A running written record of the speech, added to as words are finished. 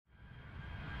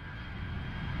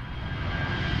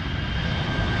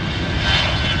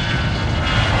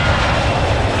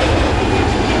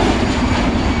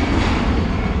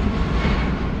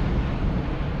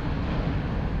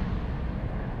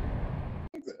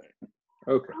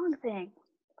Okay. Wrong thing.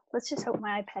 Let's just hope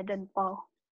my iPad doesn't fall.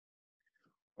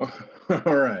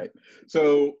 All right.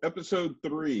 So, episode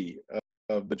 3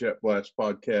 of the Jet Blast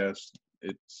podcast.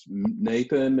 It's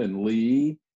Nathan and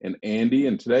Lee and Andy,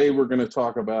 and today we're going to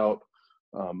talk about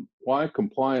why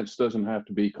compliance doesn't have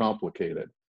to be complicated.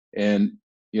 And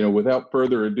without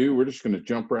further ado, we're just going to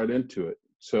jump right into it.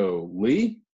 So,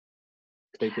 Lee,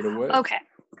 take it away. Okay.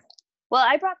 Well,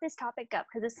 I brought this topic up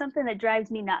because it's something that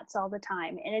drives me nuts all the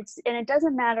time, and it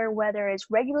doesn't matter whether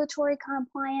it's regulatory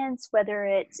compliance, whether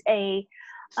it's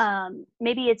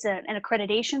maybe it's an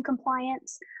accreditation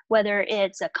compliance, whether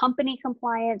it's a company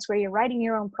compliance where you're writing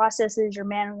your own processes, your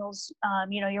manuals,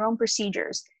 your own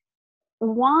procedures.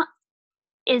 What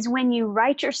is when you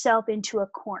write yourself into a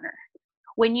corner,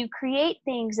 when you create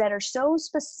things that are so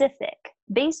specific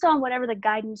based on whatever the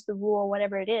guidance, the rule,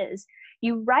 whatever it is,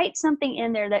 you write something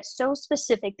in there that's so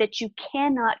specific that you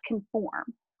cannot conform.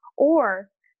 Or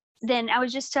then I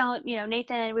was just telling,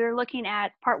 Nathan, we were looking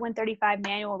at Part 135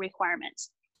 manual requirements.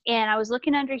 And I was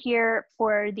looking under here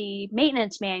for the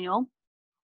maintenance manual.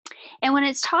 And when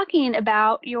it's talking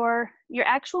about your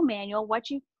actual manual, what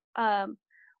you have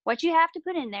to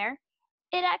put in there,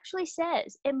 it actually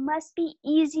says it must be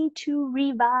easy to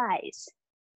revise.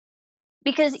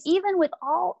 Because even with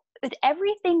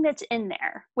everything that's in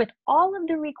there, with all of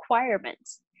the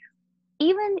requirements,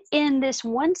 even in this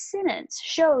one sentence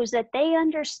shows that they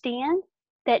understand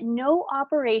that no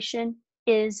operation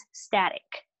is static.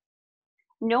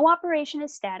 No operation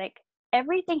is static.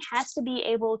 Everything has to be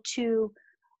able to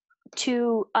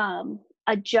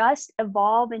adjust,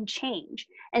 evolve, and change.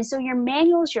 And so your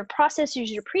manuals, your processes,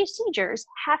 your procedures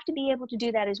have to be able to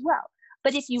do that as well.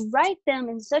 But if you write them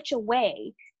in such a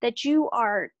way that you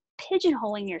are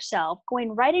pigeonholing yourself,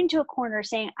 going right into a corner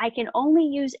saying, I can only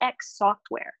use X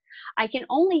software. I can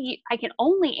only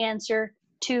answer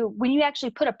to when you actually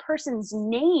put a person's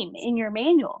name in your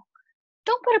manual.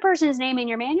 Don't put a person's name in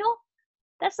your manual.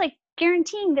 That's like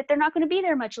guaranteeing that they're not going to be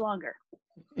there much longer.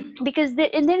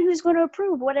 And then who's going to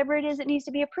approve whatever it is that needs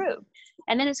to be approved?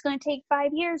 And then it's going to take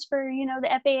 5 years for,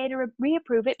 the FAA to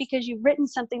reapprove it because you've written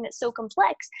something that's so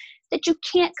complex that you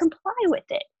can't comply with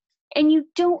it. And you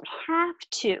don't have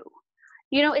to.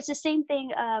 It's the same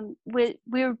thing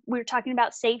we're talking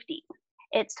about safety.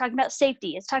 It's talking about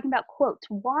safety. It's talking about quotes.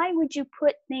 Why would you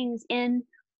put things in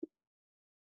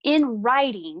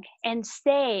writing and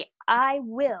say, I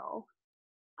will,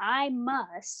 I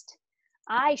must,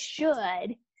 I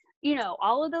should,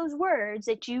 all of those words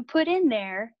that you put in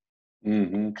there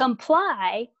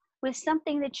comply with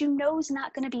something that you know is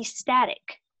not going to be static.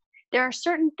 There are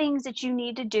certain things that you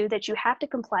need to do that you have to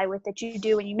comply with, that you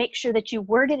do, and you make sure that you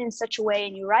word it in such a way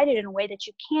and you write it in a way that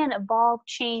you can evolve,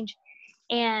 change,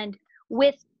 and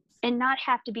not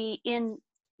have to be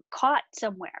caught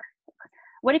somewhere.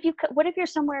 What if you're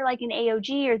somewhere like an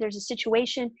AOG or there's a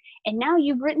situation and now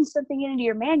you've written something into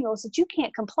your manuals that you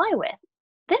can't comply with?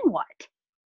 Then what?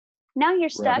 Now you're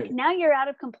stuck. Right. Now you're out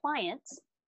of compliance.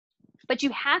 But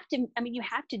you have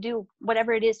to do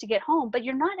whatever it is to get home, but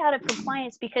you're not out of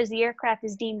compliance because the aircraft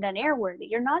is deemed unairworthy.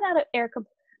 You're not out of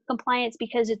compliance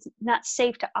because it's not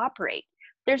safe to operate.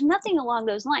 There's nothing along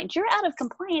those lines. You're out of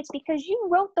compliance because you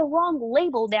wrote the wrong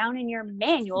label down in your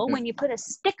manual when you put a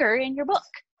sticker in your book.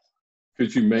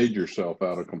 Because you made yourself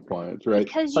out of compliance, right?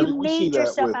 Because you made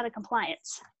yourself out of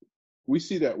compliance. We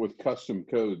see that with custom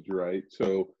codes, right?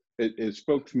 So as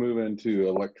folks move into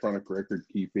electronic record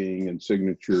keeping and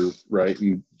signature, right,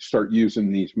 and start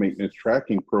using these maintenance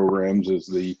tracking programs as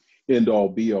the end-all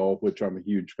be-all, which I'm a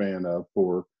huge fan of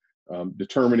for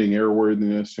determining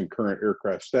airworthiness and current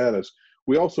aircraft status,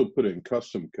 we also put in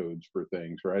custom codes for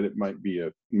things, right? It might be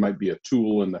a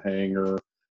tool in the hangar,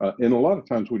 and a lot of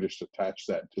times we just attach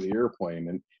that to the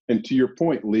airplane. And to your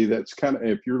point, Lee, that's kind of,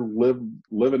 if you're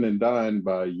living and dying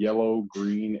by yellow,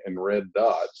 green, and red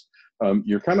dots,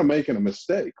 you're kind of making a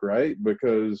mistake, right?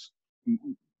 Because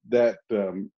that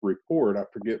report, I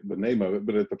forget the name of it,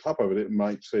 but at the top of it, it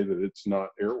might say that it's not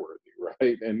airworthy,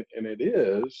 right? And it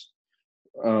is.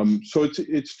 So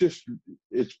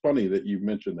it's funny that you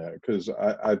mentioned that, because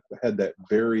I've had that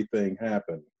very thing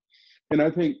happen. And I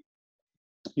think,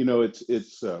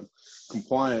 it's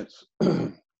compliance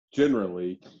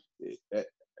generally,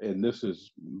 and this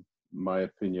is my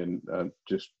opinion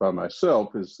just by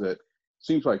myself, is that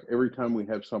seems like every time we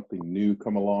have something new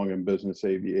come along in business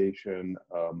aviation,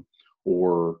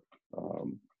 or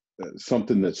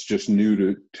something that's just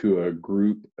new to a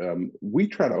group, we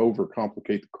try to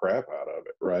overcomplicate the crap out of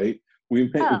it, right? We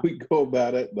go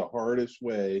about it the hardest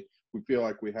way. We feel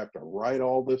like we have to write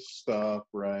all this stuff,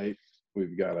 right?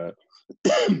 We've got to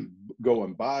go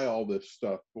and buy all this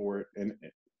stuff for it, and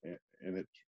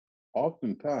it's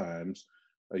oftentimes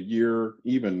a year,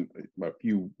 even a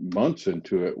few months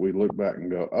into it, we look back and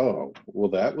go, oh, well,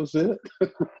 that was it.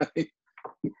 Right?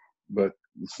 But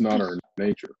it's not our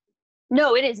nature.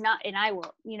 No, it is not. And I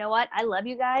will, you know what? I love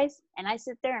you guys. And I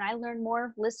sit there and I learn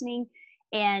more listening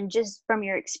and just from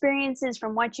your experiences,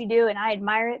 from what you do. And I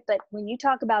admire it. But when you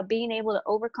talk about being able to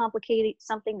overcomplicate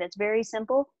something that's very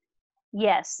simple,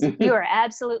 yes, you are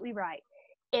absolutely right.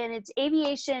 And it's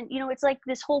aviation, you know, it's like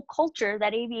this whole culture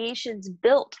that aviation's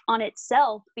built on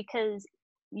itself because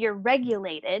you're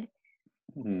regulated.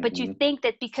 But you think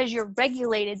that because you're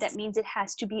regulated, that means it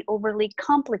has to be overly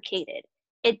complicated.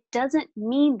 It doesn't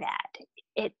mean that.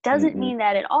 It doesn't mean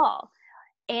that at all.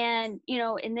 And, you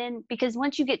know, and then because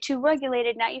once you get too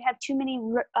regulated, now you have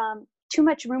too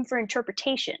much room for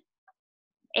interpretation.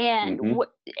 And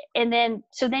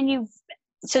so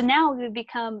now you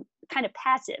become kind of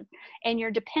passive and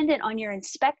you're dependent on your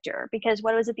inspector because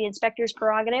what was it? The inspector's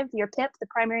prerogative, your PIP, the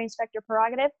primary inspector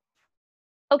prerogative.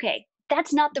 Okay.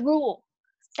 That's not the rule.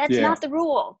 That's not the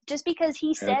rule. Just because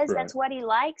he says that's what he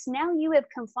likes, now you have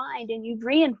confined and you've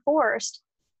reinforced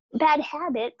bad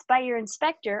habits by your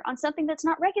inspector on something that's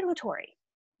not regulatory.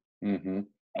 And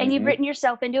you've written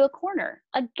yourself into a corner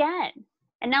again.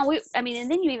 And now and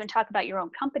then you even talk about your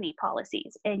own company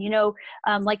policies. And, you know,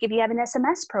 like if you have an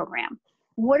SMS program,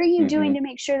 what are you doing to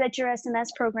make sure that your SMS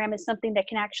program is something that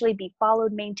can actually be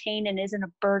followed, maintained, and isn't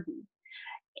a burden?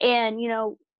 And, you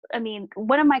know, I mean,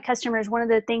 one of my customers, one of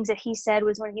the things that he said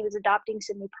was when he was adopting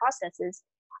some new processes,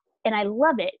 and I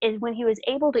love it, is when he was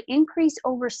able to increase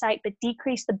oversight but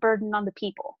decrease the burden on the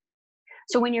people.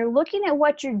 So when you're looking at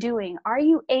what you're doing, are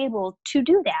you able to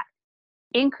do that?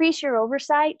 Increase your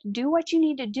oversight, do what you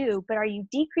need to do, but are you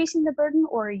decreasing the burden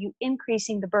or are you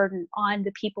increasing the burden on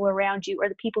the people around you or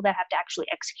the people that have to actually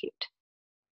execute?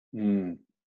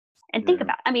 And think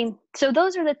about, so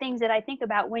those are the things that I think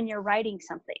about when you're writing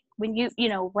something. When you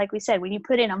know, like we said, when you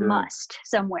put in a must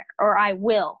somewhere or I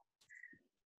will.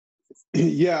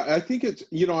 Yeah, I think it's,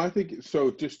 you know, I think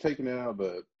so just taking it out of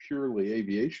the purely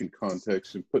aviation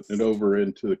context and putting it over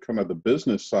into the kind of the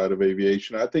business side of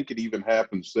aviation, I think it even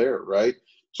happens there, right?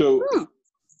 So,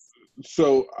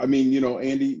 I mean, you know,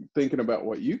 Andy, thinking about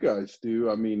what you guys do,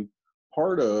 I mean,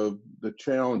 part of the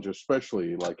challenge,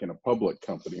 especially like in a public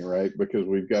company, right? Because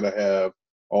we've got to have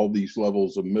all these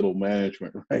levels of middle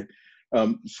management, right?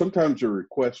 Sometimes a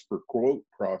request for quote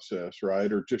process,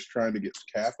 right, or just trying to get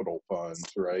capital funds,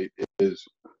 right, is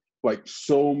like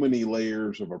so many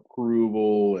layers of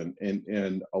approval,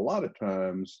 and a lot of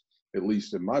times, at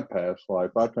least in my past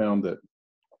life, I found that,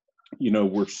 you know,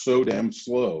 we're so damn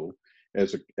slow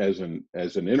as an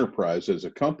enterprise, as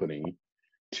a company,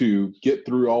 to get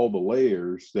through all the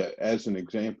layers that, as an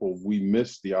example, we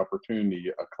missed the opportunity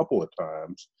a couple of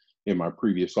times in my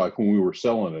previous life when we were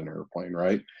selling an airplane,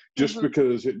 right? Just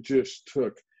because it just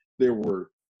took, there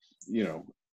were, you know,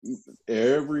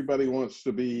 everybody wants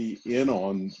to be in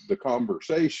on the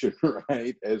conversation,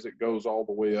 right? As it goes all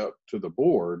the way up to the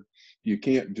board, you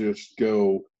can't just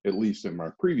go, at least in my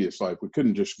previous life, we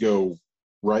couldn't just go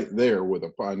right there with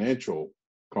a financial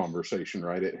conversation,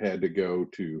 right? It had to go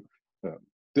to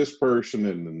this person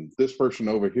and then this person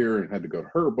over here, and had to go to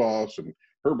her boss, and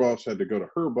her boss had to go to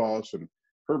her boss, and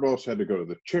her boss had to go to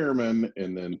the chairman,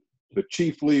 and then the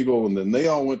chief legal, and then they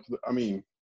all went to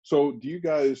so do you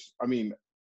guys,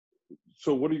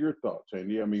 so what are your thoughts,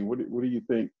 Andy? I mean, what do you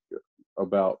think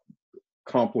about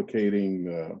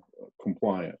complicating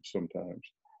compliance sometimes?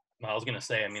 I was going to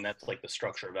say, that's like the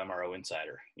structure of MRO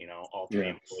Insider, you know, all three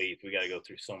employees, we got to go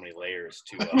through so many layers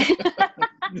to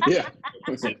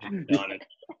done.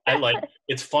 And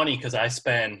it's funny because I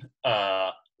spend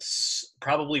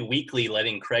probably weekly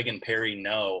letting Craig and Perry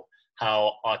know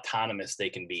how autonomous they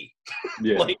can be.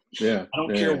 I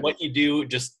don't care what you do,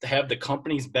 just have the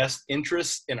company's best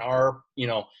interests in our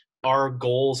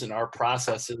goals and our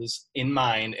processes in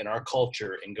mind and our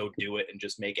culture, and go do it and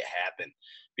just make it happen,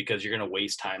 because you're going to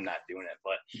waste time not doing it.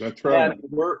 But that's right.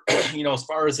 We're, as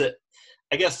far as it,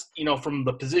 I guess, from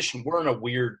the position, we're in a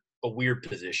weird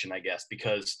position, I guess,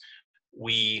 because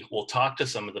we will talk to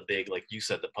some of the big, like you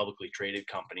said, the publicly traded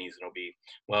companies, and it'll be,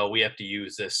 well, we have to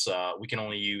use this, we can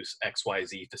only use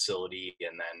XYZ facility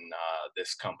and then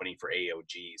this company for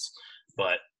AOGs.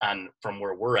 But from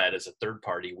where we're at as a third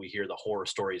party, we hear the horror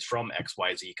stories from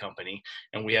XYZ company,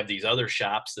 and we have these other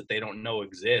shops that they don't know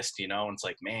exist, and it's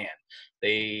like, man,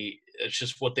 it's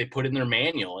just what they put in their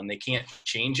manual and they can't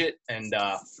change it. And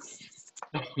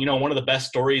one of the best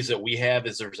stories that we have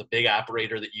is there's a big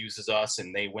operator that uses us,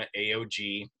 and they went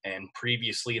AOG, and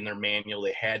previously in their manual,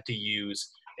 they had to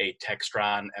use a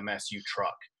Textron MSU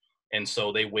truck. And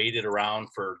so they waited around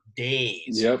for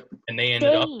days. Yep. And they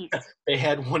ended up, Days. they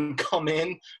had one come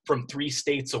in from 3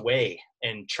 states away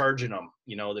and charging them,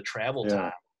 the travel Yeah.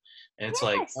 time. And it's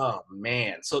like, Yes. oh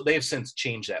man. So they've since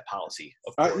changed that policy,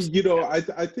 of course.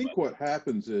 I think what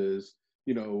happens is,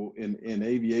 in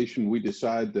aviation, we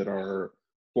decide that our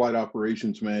flight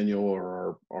operations manual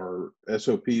or our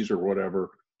SOPs or whatever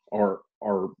are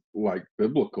like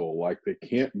biblical, like they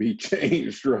can't be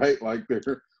changed, right? Like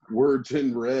they're words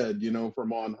in red,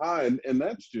 from on high. And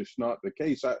that's just not the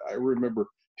case. I remember,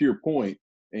 to your point,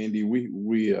 Andy,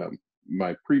 we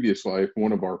my previous life,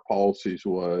 one of our policies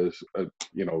was,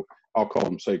 I'll call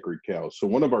them sacred cows. So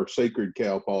one of our sacred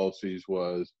cow policies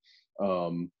was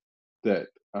that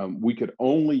we could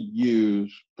only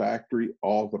use factory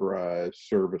authorized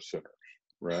service centers,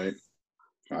 right?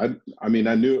 I mean,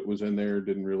 I knew it was in there,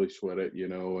 didn't really sweat it,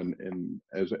 and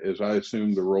as I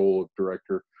assumed the role of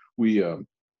director, we had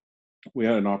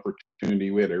an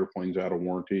opportunity. We had airplanes out of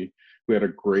warranty. We had a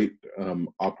great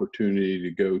opportunity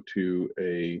to go to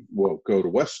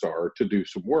Westar to do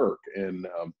some work, and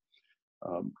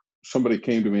somebody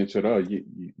came to me and said, "Oh,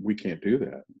 we can't do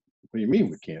that." What do you mean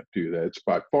we can't do that? It's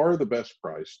by far the best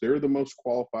price. They're the most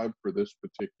qualified for this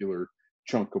particular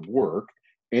chunk of work,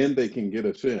 and they can get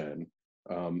us in.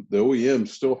 The OEM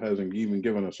still hasn't even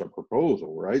given us a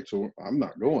proposal, right? So I'm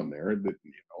not going there.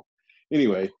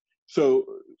 Anyway, so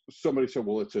somebody said,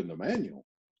 "Well, it's in the manual."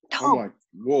 I'm like,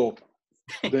 "Well,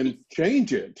 then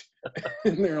change it."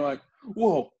 And they're like,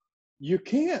 "Well, you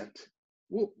can't."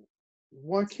 Well,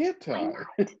 why can't I?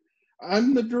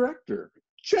 I'm the director.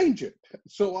 Change it.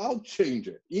 So I'll change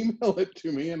it. Email it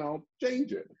to me and I'll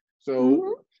change it.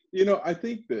 So, I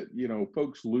think that,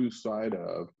 folks lose sight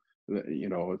of,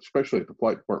 especially at the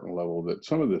flight department level, that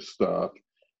some of this stuff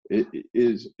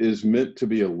is meant to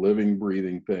be a living,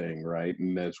 breathing thing, right?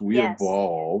 And as we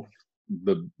evolve,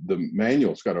 the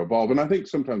manual's got to evolve. And I think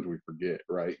sometimes we forget,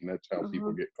 right? And that's how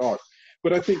people get caught.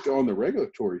 But I think on the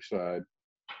regulatory side,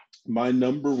 my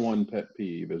number one pet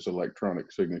peeve is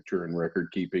electronic signature and record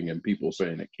keeping and people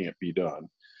saying it can't be done.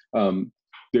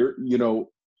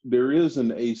 There is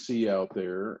an AC out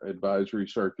there, advisory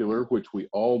circular, which we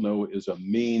all know is a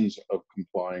means of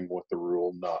complying with the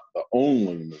rule, not the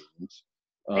only means.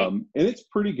 And it's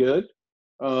pretty good.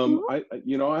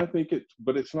 I think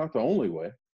but it's not the only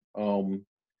way.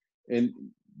 And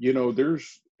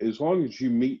there's, as long as you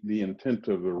meet the intent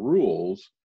of the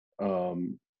rules,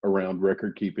 around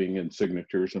record keeping and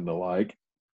signatures and the like,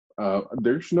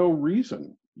 there's no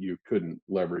reason you couldn't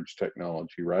leverage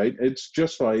technology, right? It's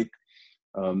just like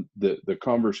the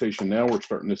conversation now, we're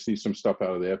starting to see some stuff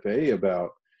out of the FAA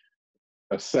about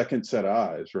a second set of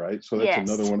eyes, right? So that's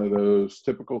another one of those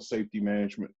typical safety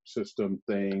management system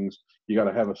things. You got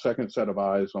to have a second set of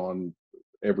eyes on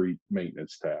every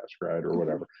maintenance task, right? Or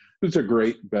whatever. It's a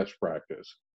great best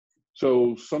practice.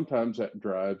 So sometimes that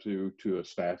drives you to a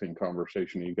staffing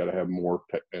conversation. You got to have more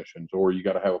technicians, or you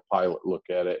got to have a pilot look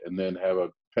at it and then have a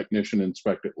technician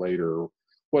inspect it later, or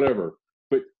whatever.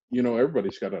 But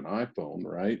everybody's got an iPhone,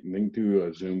 right? And they can do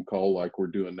a Zoom call like we're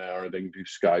doing now, or they can do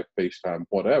Skype, FaceTime,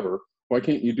 whatever. Why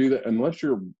can't you do that? Unless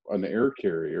you're an air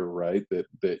carrier, right?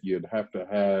 That you'd have to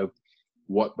have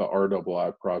what the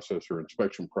RII process or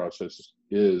inspection process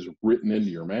is written into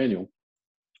your manual.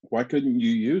 Why couldn't you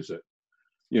use it?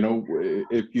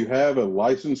 If you have a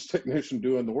licensed technician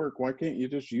doing the work, why can't you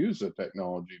just use the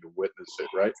technology to witness it,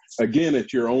 right? Again,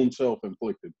 it's your own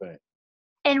self-inflicted pain.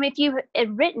 And if you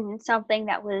had written something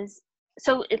that was,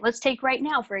 let's take right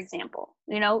now, for example,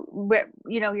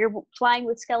 you're flying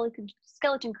with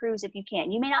skeleton crews if you can.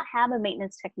 You may not have a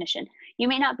maintenance technician. You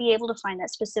may not be able to find that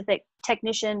specific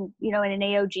technician, in an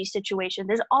AOG situation.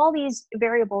 There's all these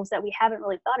variables that we haven't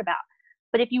really thought about.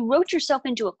 But if you wrote yourself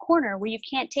into a corner where you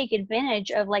can't take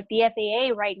advantage of, like the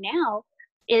FAA right now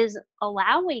is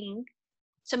allowing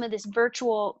some of this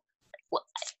virtual, well,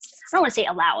 I don't want to say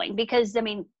allowing, because I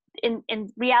mean,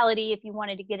 in reality, if you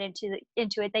wanted to get into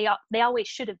it, they always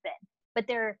should have been, but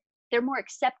they're more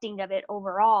accepting of it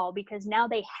overall because now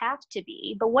they have to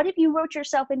be. But what if you wrote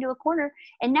yourself into a corner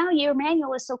and now your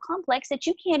manual is so complex that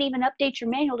you can't even update your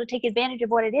manual to take advantage of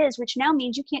what it is, which now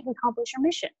means you can't accomplish your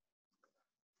mission.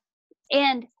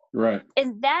 And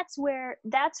that's where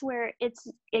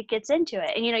it gets into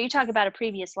it. And you talk about a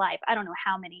previous life. I don't know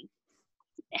how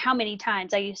many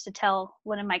times I used to tell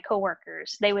one of my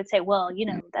coworkers. They would say, "Well,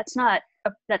 that's not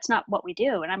what we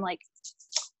do." And I'm like,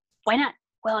 "Why not?"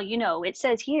 "Well, it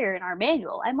says here in our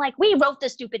manual." I'm like, "We wrote the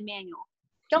stupid manual.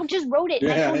 Don't just wrote it.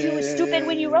 And I told you it was stupid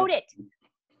when you wrote it.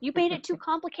 You made it too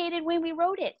complicated when we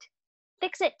wrote it.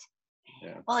 Fix it."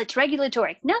 Yeah. "Well, it's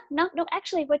regulatory." No.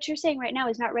 Actually, what you're saying right now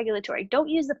is not regulatory. Don't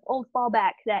use the old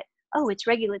fallback that, oh, it's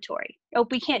regulatory. Oh,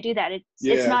 we can't do that. It's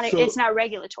Yeah, it's not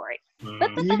regulatory.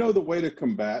 Mhm. you know the way to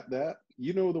combat that.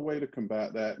 You know the way to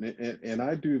combat that, and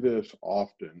I do this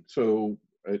often. So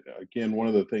again, one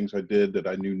of the things I did that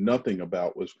I knew nothing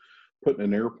about was putting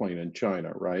an airplane in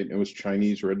China, right? It was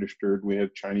Chinese registered. We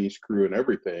had Chinese crew and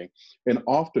everything. And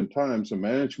oftentimes, a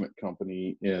management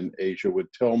company in Asia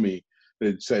would tell me,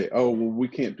 they'd say, "Oh, well, we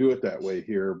can't do it that way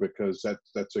here because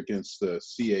that's against the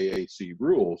CAAC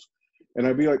rules." And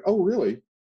I'd be like, "Oh, really?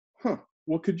 Huh.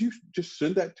 Well, could you just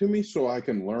send that to me so I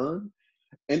can learn?"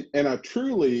 And I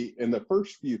truly, in the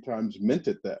first few times, meant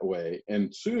it that way,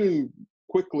 and soon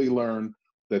quickly learned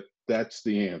that that's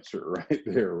the answer right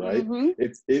there, right? Mm-hmm.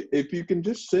 If you can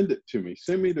just send it to me,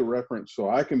 send me the reference so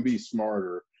I can be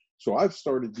smarter. So I've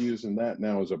started using that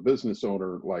now as a business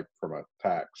owner, like from a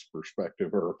tax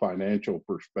perspective or a financial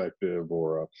perspective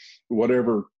or a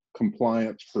whatever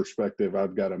compliance perspective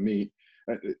I've got to meet.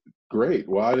 Great.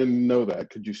 Well, I didn't know that.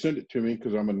 Could you send it to me?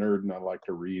 Because I'm a nerd and I like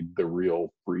to read the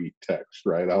real free text,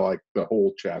 right? I like the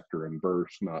whole chapter and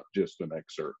verse, not just an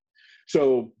excerpt.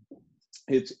 So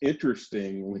it's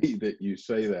interesting, Lee, that you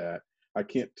say that. I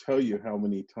can't tell you how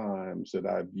many times that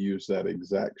I've used that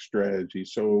exact strategy.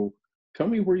 So tell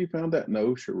me where you found that in the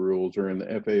OSHA rules or in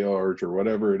the FARs or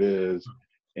whatever it is.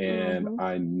 And Mm-hmm.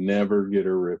 I never get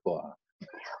a reply.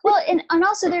 Well, and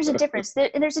also there's a difference.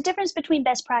 There's a difference between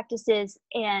best practices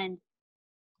and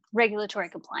regulatory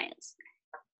compliance.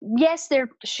 Yes, there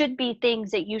should be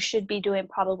things that you should be doing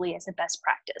probably as a best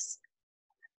practice.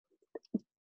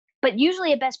 But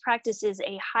usually a best practice is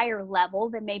a higher level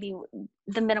than maybe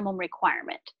the minimum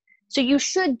requirement. So you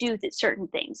should do certain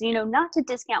things, not to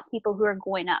discount people who are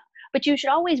going up, but you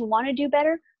should always want to do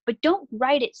better, but don't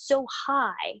write it so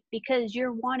high because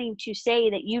you're wanting to say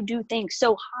that you do things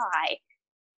so high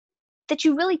that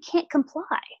you really can't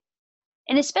comply.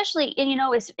 And especially,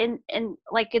 it's in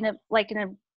a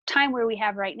time where we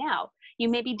have right now, you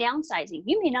may be downsizing.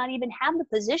 You may not even have the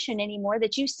position anymore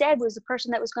that you said was the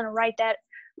person that was going to write that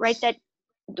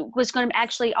was going to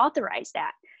actually authorize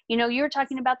that. You were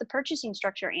talking about the purchasing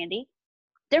structure, Andy.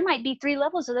 There might be 3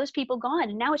 levels of those people gone,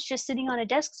 and now it's just sitting on a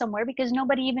desk somewhere because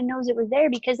nobody even knows it was there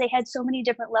because they had so many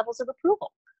different levels of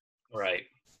approval. Right.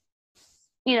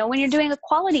 When you're doing a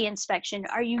quality inspection,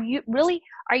 are you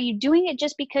doing it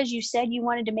just because you said you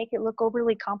wanted to make it look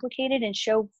overly complicated and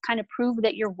kind of prove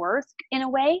that you're worth in a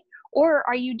way? Or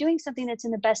are you doing something that's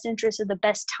in the best interest of the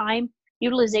best time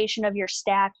utilization of your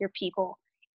staff, your people,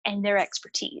 and their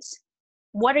expertise?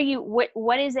 What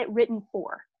is it written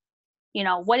for?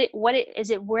 Is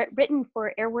it written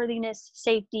for airworthiness,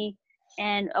 safety,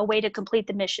 and a way to complete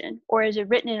the mission? Or is it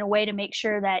written in a way to make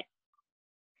sure that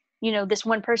this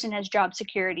one person has job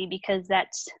security because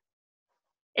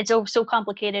it's so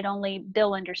complicated only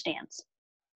Bill understands?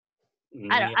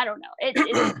 I don't know.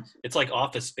 It's like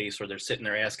Office Space where they're sitting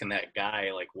there asking that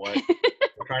guy, like, what,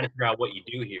 we're trying to figure out what you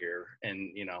do here.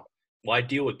 And, why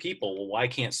deal with people? Well, why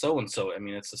can't so-and-so? I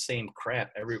mean, it's the same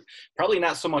crap. Probably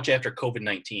not so much after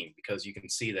COVID-19 because you can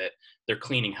see that they're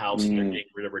cleaning house and they're getting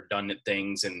rid of redundant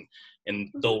things and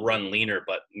they'll run leaner.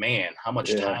 But man, how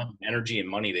much time, energy, and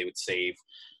money they would save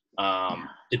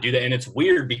to do that. And it's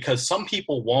weird because some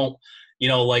people won't,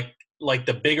 like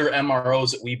the bigger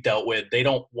MROs that we've dealt with, they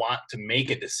don't want to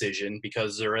make a decision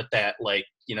because they're at that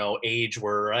age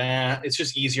where it's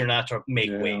just easier not to make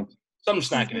waves. So I'm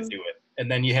just not going to do it. And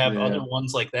then you have other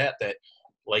ones like that,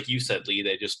 like you said, Lee,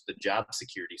 they just the job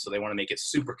security. So they want to make it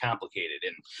super complicated.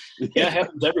 And it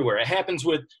happens everywhere. It happens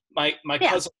with my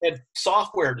cousin had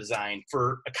software design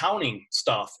for accounting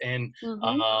stuff. And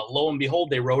lo and behold,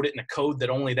 they wrote it in a code that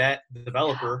only that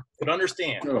developer could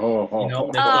understand. There's a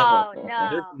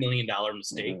 $1 million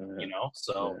mistake,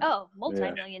 so. Oh,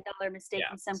 multi-million-dollar mistake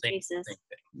in some cases.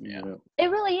 Yeah.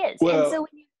 It really is. Well, and so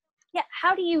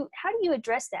how do you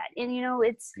address that? And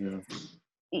it's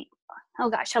oh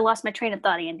gosh, I lost my train of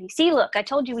thought, Andy. See, look, I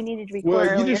told you we needed to record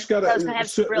earlier. You just gotta, I was gonna have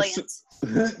some brilliance.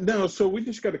 No, so we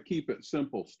just got to keep it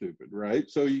simple, stupid, right?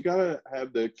 So you got to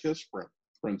have the KISS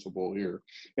principle here,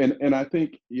 and I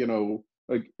think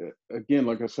again,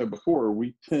 like I said before,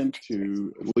 we tend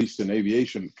to, at least in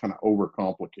aviation, kind of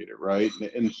overcomplicate it, right?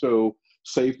 And so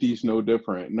safety is no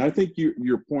different. And I think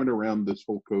your point around this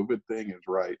whole COVID thing is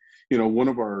right. One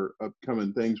of our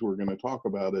upcoming things we're going to talk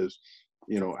about is,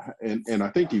 and I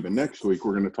think even next week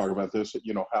we're going to talk about this,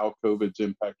 how COVID's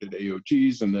impacted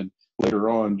AOGs, and then later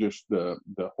on just the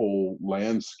whole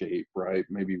landscape, right?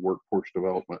 Maybe workforce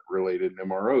development related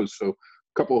MROs. So a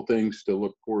couple of things to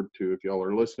look forward to if y'all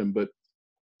are listening. But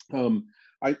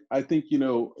I think,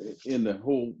 in the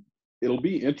whole, it'll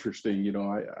be interesting.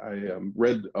 I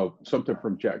read something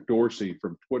from Jack Dorsey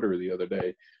from Twitter the other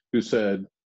day, who said,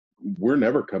 we're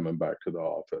never coming back to the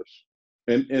office.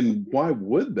 And why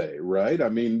would they, right? I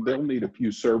mean, they'll need a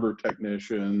few server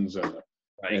technicians and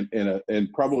Right.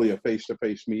 and probably a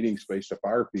face-to-face meeting space to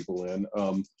fire people in.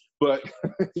 But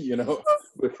you know,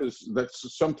 because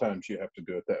that's sometimes you have to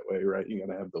do it that way, right? You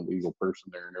got to have the legal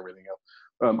person there and everything else.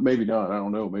 Maybe not. I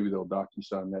don't know. Maybe they'll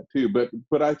DocuSign that too.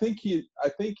 But I think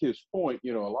his point.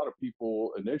 You know, a lot of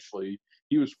people initially,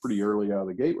 he was pretty early out of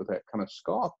the gate with that kind of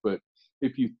scoff. But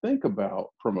if you think about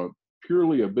from a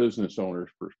purely a business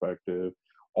owner's perspective,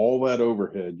 all that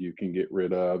overhead you can get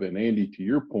rid of. And Andy, to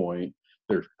your point,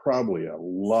 there's probably a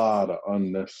lot of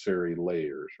unnecessary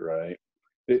layers, right?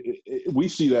 We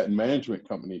see that in management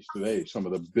companies today. Some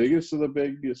of the biggest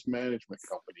management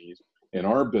companies in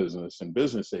our business and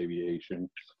business aviation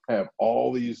have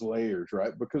all these layers,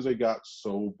 right? Because they got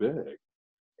so big.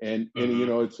 And you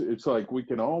know, it's like we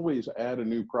can always add a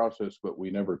new process, but we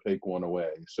never take one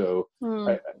away. So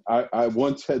I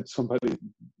once had somebody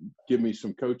give me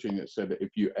some coaching that said,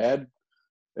 if you add,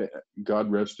 God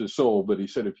rest his soul, but he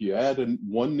said, if you add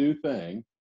one new thing,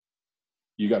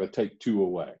 you got to take two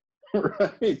away.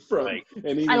 Right. Right.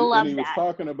 And he I love was that.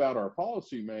 talking about our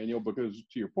policy manual, because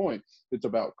to your point, it's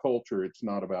about culture. It's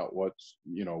not about what's,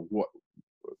 you know, what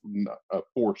a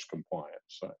forced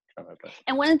compliance kind of thing.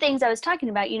 And one of the things I was talking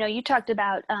about, you know, you talked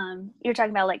about, you're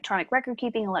talking about electronic record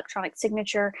keeping, electronic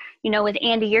signature, you know, with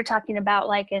Andy, you're talking about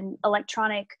like an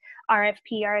electronic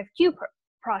RFP, RFQ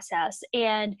process.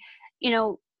 And, you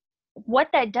know, what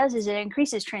that does is it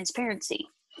increases transparency.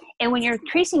 And when you're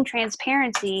increasing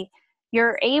transparency,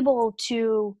 you're able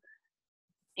to,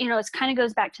 you know, it kind of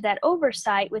goes back to that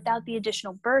oversight without the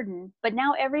additional burden, but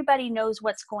now everybody knows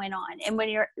what's going on. And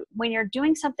when you're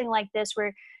doing something like this,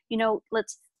 where, you know,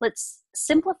 let's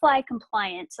simplify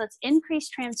compliance, let's increase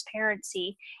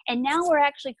transparency. And now we're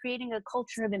actually creating a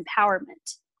culture of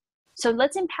empowerment. So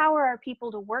let's empower our people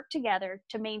to work together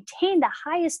to maintain the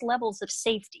highest levels of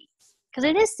safety, because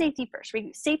it is safety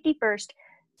first,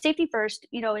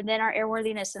 you know, and then our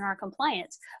airworthiness and our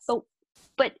compliance.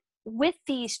 But with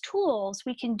these tools,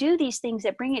 we can do these things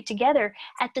that bring it together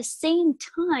at the same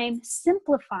time,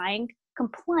 simplifying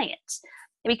compliance.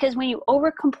 Because when you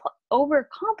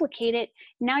overcomplicate it,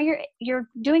 now you're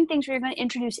doing things where you're going to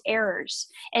introduce errors.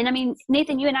 And I mean,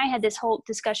 Nathan, you and I had this whole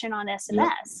discussion on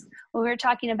SMS when we were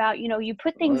talking about, you know, you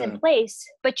put things in place,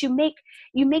 but you make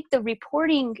the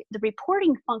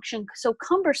reporting function so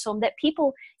cumbersome that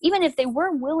people, even if they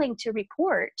were willing to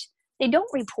report, they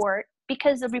don't report,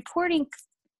 because the reporting,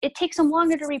 it takes them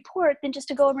longer to report than just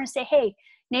to go over and say, hey,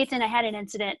 Nathan, I had an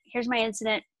incident. Here's my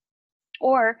incident.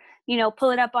 Or, you know,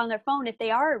 pull it up on their phone if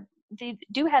they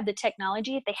do have the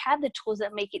technology, if they have the tools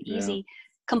that make it easy.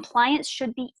 Compliance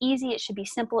should be easy. It should be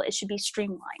simple. It should be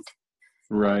streamlined.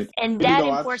 Right. And that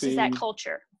enforces that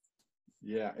culture.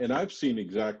 Yeah. And I've seen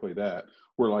exactly that,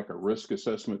 where like a risk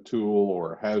assessment tool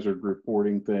or a hazard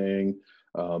reporting thing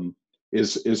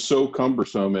is so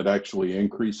cumbersome, it actually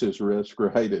increases risk,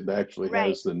 right? It actually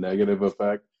has the negative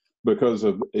effect because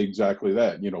of exactly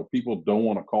that. You know, people don't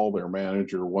want to call their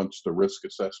manager once the risk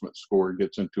assessment score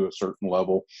gets into a certain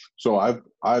level. So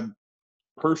I've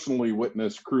personally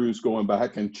witnessed crews going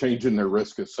back and changing their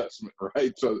risk assessment,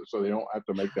 right? So they don't have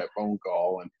to make that phone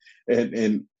call. And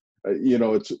you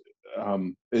know,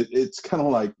 it's kind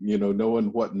of like, you know,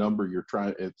 knowing what number you're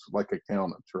trying. It's like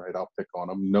accountants, right? I'll pick on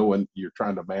them, knowing you're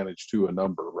trying to manage to a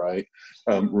number, right?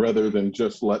 Rather than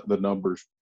just let the numbers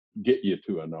get you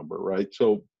to a number, right?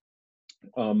 So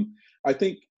I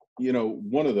think, you know,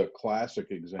 one of the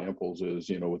classic examples is,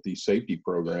 you know, with these safety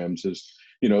programs is,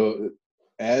 you know,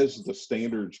 as the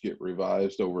standards get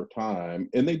revised over time,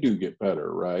 and they do get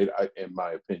better, right? In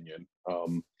my opinion,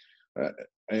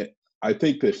 I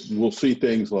think that we'll see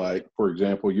things like, for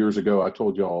example, years ago, I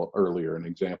told you all earlier an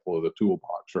example of the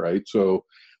toolbox, right? So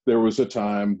there was a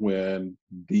time when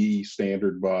the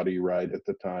standard body, right, at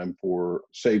the time for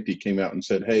safety came out and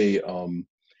said, hey,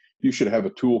 you should have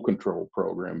a tool control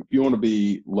program. If you want to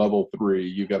be level 3,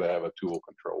 you got to have a tool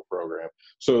control program.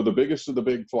 So the biggest of the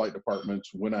big flight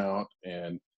departments went out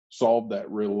and solved that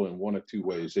riddle in one of two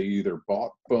ways. They either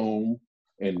bought foam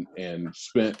and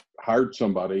hired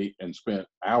somebody and spent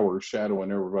hours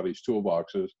shadowing everybody's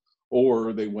toolboxes,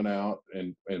 or they went out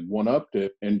and one-upped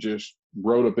it and just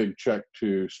wrote a big check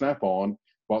to Snap-on,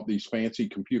 bought these fancy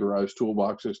computerized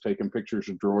toolboxes, taking pictures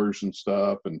of drawers and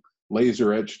stuff, and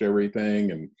laser etched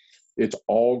everything. And it's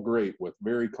all great with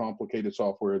very complicated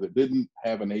software that didn't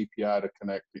have an API to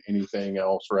connect to anything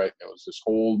else, right? It was this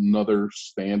whole nother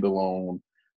standalone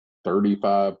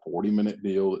 35, 40-minute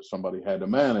deal that somebody had to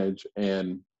manage.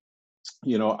 And,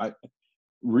 you know, I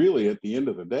really, at the end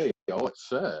of the day, all it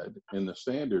said in the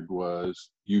standard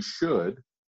was you should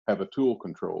have a tool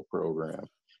control program.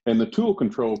 And the tool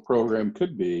control program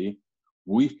could be,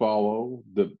 we follow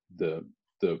the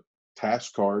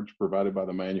task cards provided by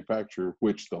the manufacturer,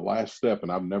 which the last step,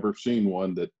 and I've never seen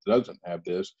one that doesn't have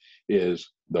this,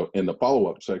 is in the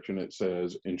follow-up section, it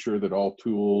says, ensure that all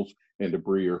tools and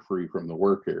debris are free from the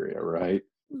work area, right?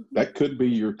 That could be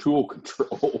your tool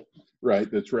control, right,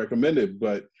 that's recommended.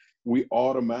 But we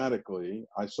automatically,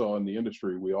 I saw in the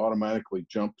industry, we automatically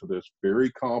jump to this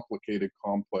very complicated,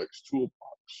 complex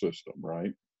toolbox system,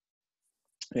 right?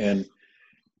 And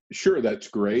sure, that's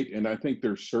great. And I think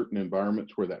there's certain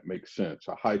environments where that makes sense.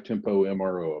 A high tempo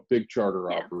MRO, a big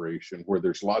charter operation where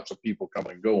there's lots of people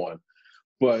coming and going.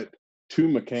 But 2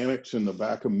 mechanics in the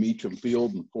back of Meacham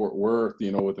Field in Fort Worth,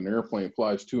 you know, with an airplane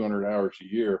flies 200 hours a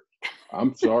year,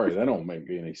 I'm sorry, that don't make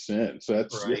any sense.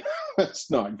 That's Right.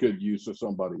 That's not good use of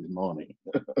somebody's money.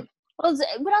 Well,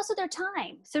 but also their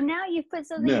time. So now you've put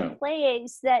something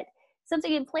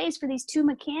in place for these 2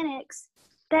 mechanics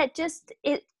that just,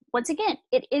 once again,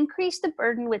 it increased the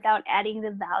burden without adding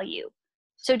the value.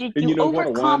 So did you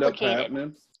overcomplicate it?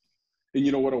 And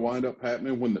you know what'll wind up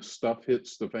happening when the stuff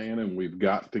hits the fan and we've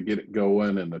got to get it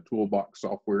going and the toolbox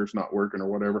software is not working or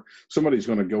whatever? Somebody's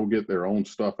going to go get their own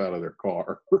stuff out of their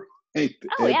car.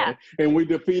 And we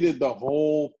defeated the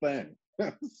whole thing.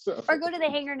 Or go to the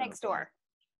hangar next door.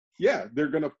 Yeah, they're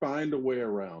going to find a way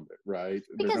around it, right?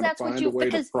 Because they're going to find a way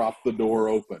to prop the door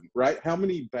open, right? How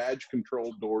many badge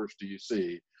controlled doors do you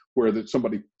see where that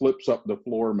somebody flips up the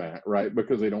floor mat, right?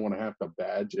 Because they don't want to have to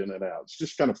badge in and out. It's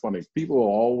just kind of funny. People will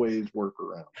always work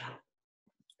around.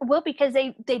 Well, because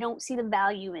they don't see the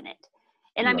value in it.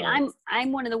 And I mean,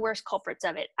 I'm one of the worst culprits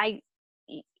of it.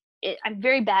 I'm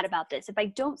very bad about this. If I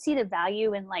don't see the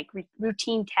value in like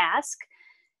routine task,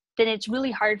 then it's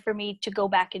really hard for me to go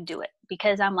back and do it,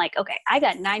 because I'm like, okay, I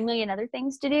got 9 million other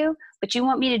things to do, but you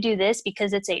want me to do this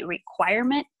because it's a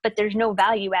requirement, but there's no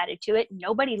value added to it.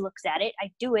 Nobody looks at it. I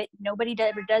do it. Nobody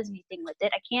ever does anything with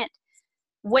it. I can't,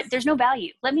 there's no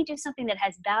value. Let me do something that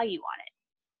has value on it.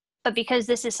 But because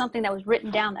this is something that was written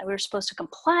down that we were supposed to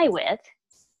comply with,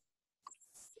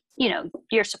 you know,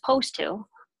 you're supposed to.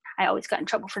 I always got in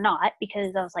trouble for not,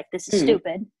 because I was like, this is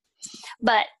stupid.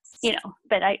 But, you know,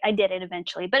 but I did it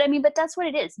eventually. But I mean, but that's what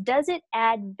it is. Does it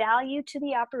add value to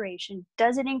the operation?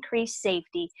 Does it increase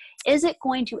safety? Is it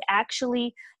going to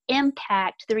actually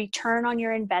impact the return on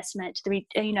your investment?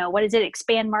 What is it?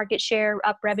 Expand market share,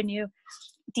 up revenue,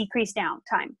 decrease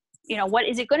downtime. You know, what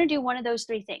is it going to do? One of those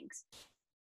 3 things,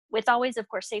 with always, of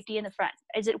course, safety in the front.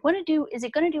 Is it going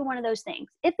to do one of those things?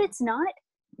 If it's not,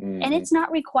 and it's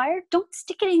not required, don't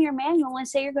stick it in your manual and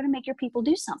say you're going to make your people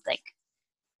do something.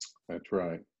 That's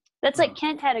right. That's like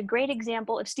Kent had a great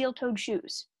example of steel-toed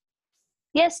shoes.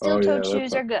 Yes, steel-toed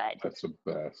shoes are good. That's the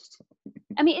best.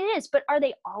 I mean, it is, but are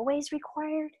they always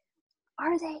required?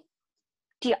 Are they?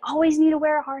 Do you always need to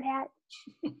wear a hard hat?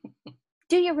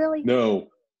 Do you really? No.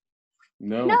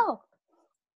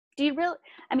 Do you really?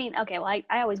 I mean, okay, well,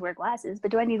 I always wear glasses, but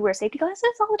do I need to wear safety glasses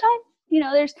all the time? You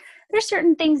know, there's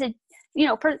certain things that, you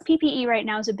know, PPE right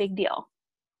now is a big deal.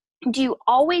 Do you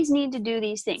always need to do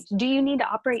these things? Do you need to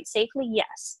operate safely?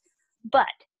 Yes. But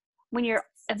when you're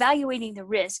evaluating the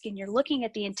risk and you're looking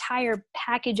at the entire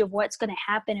package of what's going to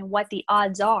happen and what the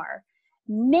odds are,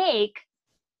 make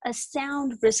a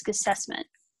sound risk assessment.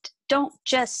 Don't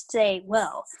just say,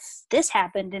 well, this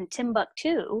happened in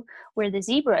Timbuktu where the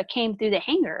zebra came through the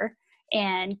hangar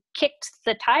and kicked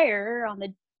the tire on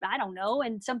the, I don't know,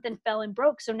 and something fell and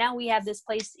broke. So now we have this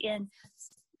place in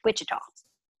Wichita.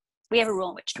 We have a rule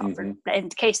in Wichita for, in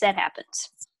case that happens.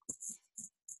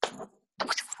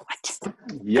 What?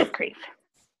 Yep. Good grief.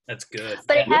 That's good.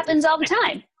 But it happens all the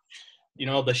time. You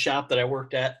know, the shop that I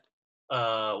worked at,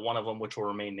 one of them, which will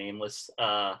remain nameless,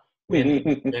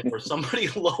 where somebody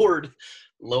lowered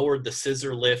the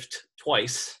scissor lift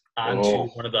twice onto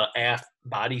one of the aft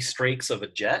body strakes of a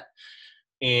jet,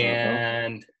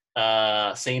 and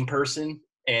same person,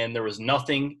 and there was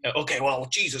nothing. Okay, well,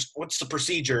 Jesus, what's the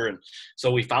procedure? And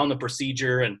so we found the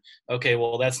procedure, and okay,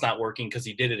 well, that's not working because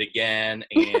he did it again.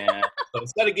 And so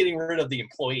instead of getting rid of the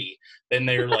employee, then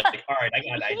they're like, all right, I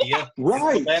got an idea.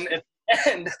 Right.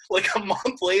 And like a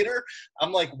month later,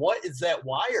 I'm like, what is that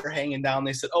wire hanging down?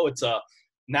 They said, oh, it's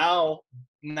now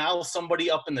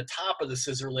somebody up in the top of the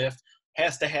scissor lift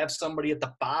has to have somebody at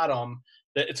the bottom.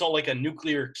 That it's all like a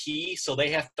nuclear key, so they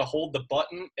have to hold the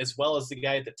button as well as the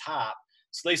guy at the top.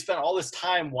 So they spent all this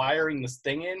time wiring this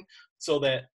thing in so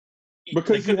that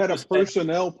because you had a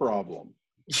personnel problem.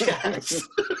 Yes.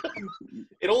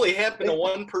 It only happened to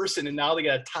one person, and now they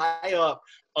got to tie up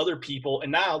other people,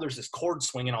 and now there's this cord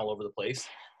swinging all over the place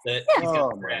that he's got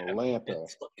to grab.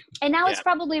 And now it's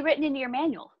probably written into your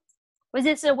manual. Was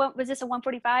this a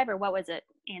 145 or what was it,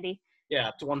 Andy? Yeah,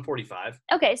 up to 145.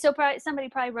 Okay, so somebody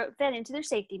probably wrote that into their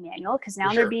safety manual because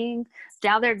now Sure.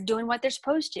 now they're doing what they're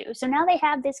supposed to. So now they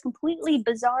have this completely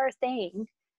bizarre thing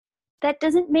that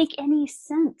doesn't make any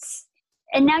sense.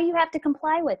 And now you have to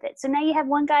comply with it. So now you have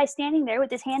one guy standing there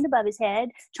with his hand above his head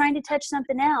trying to touch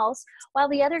something else while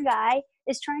the other guy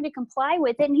is trying to comply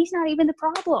with it, and he's not even the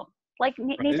problem. Like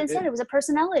Nathan said, it was a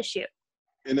personnel issue.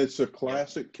 And it's a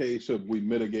classic case of we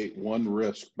mitigate one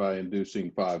risk by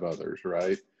inducing 5 others,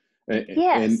 right?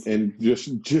 Yes. And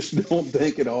just don't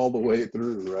think it all the way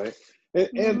through, right?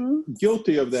 And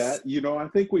guilty of that, I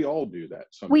think we all do that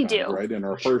sometimes, we do. Right? In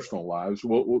our personal lives,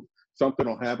 something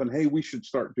will happen. Hey, we should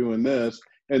start doing this.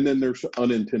 And then there's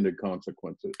unintended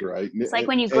consequences, right? It's like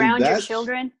when you ground your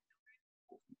children.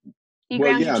 You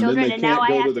ground your children, and now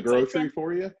I have to go to the grocery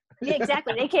for you. Yeah,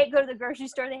 exactly. They can't go to the grocery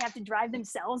store. They have to drive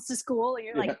themselves to school. And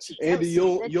you're like, Andy,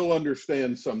 you'll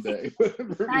understand someday.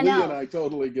 I know. Lee and I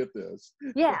totally get this.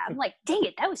 Yeah, I'm like, dang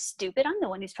it, that was stupid. I'm the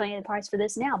one who's paying the price for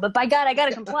this now. But by God, I got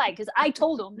to comply because I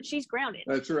told them that she's grounded.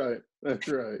 That's right. That's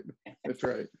right. That's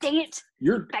right. Dang it.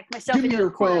 Back myself give me into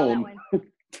your phone.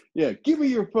 Yeah, give me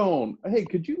your phone. Hey,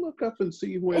 could you look up and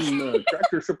see when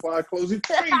Tractor Supply closes?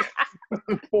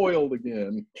 Foiled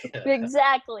again.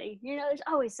 Exactly. There's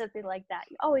always something like that.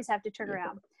 You always have to turn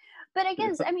around. But I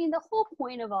guess, the whole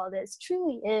point of all this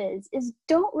truly is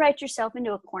don't write yourself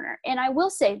into a corner. And I will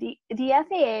say the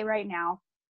FAA right now,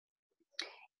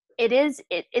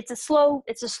 it's a slow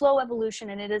evolution,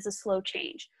 and it is a slow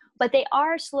change. But they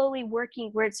are slowly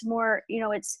working where it's more,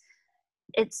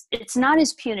 it's not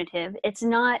as punitive. It's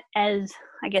not as,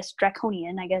 I guess,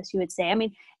 draconian, I guess you would say.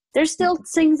 There's still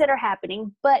things that are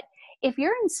happening, but if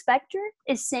your inspector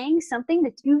is saying something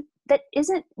that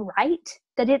isn't right,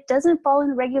 that it doesn't follow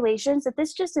the regulations, that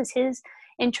this just is his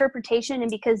interpretation,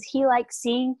 and because he likes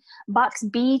seeing box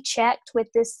B checked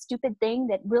with this stupid thing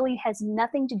that really has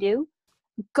nothing to do,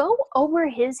 go over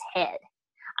his head.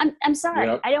 I'm sorry.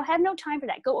 Yep. I don't have no time for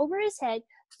that. Go over his head,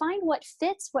 find what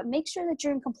fits, what makes sure that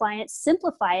you're in compliance,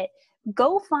 simplify it,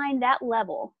 go find that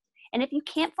level. And if you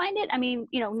can't find it,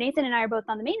 Nathan and I are both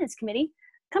on the maintenance committee.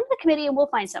 Come to the committee and we'll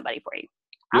find somebody for you.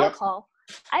 I'll call.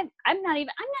 I'm not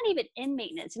even in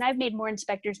maintenance, and I've made more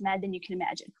inspectors mad than you can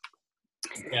imagine.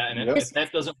 Yeah, and if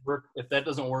that doesn't work,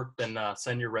 then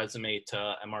send your resume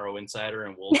to MRO Insider,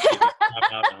 and we'll give you a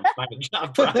shout out on Find a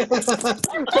Job Friday.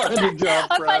 Find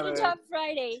a Job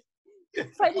Friday.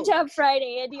 Find a Job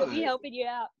Friday, and he'll be helping you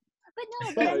out. But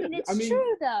no, it's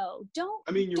true though.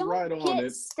 You're right on get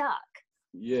it. Stuck.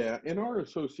 Yeah, and our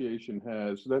association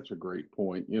that's a great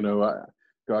point.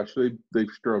 Gosh, they've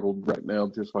struggled right now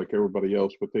just like everybody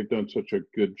else, but they've done such a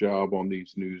good job on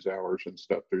these news hours and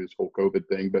stuff through this whole COVID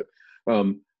thing. But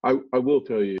I will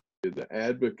tell you, the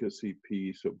advocacy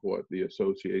piece of what the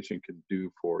association can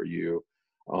do for you,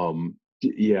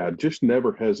 just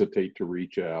never hesitate to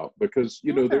reach out, because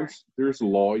there's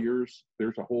lawyers,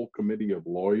 there's a whole committee of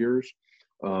lawyers.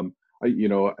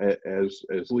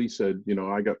 As Lee said,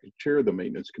 I got to chair the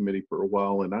maintenance committee for a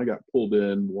while, and I got pulled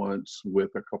in once with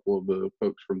a couple of the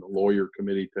folks from the lawyer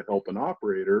committee to help an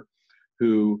operator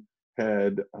who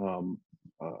had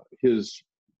his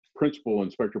principal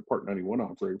inspector, Part 91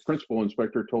 operator, principal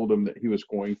inspector told him that he was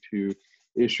going to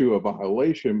issue a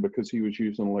violation because he was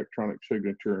using electronic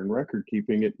signature and record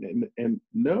keeping it. And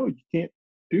no, you can't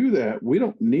do that. We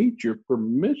don't need your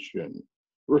permission.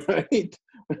 Right.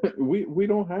 We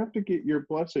don't have to get your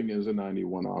blessing as a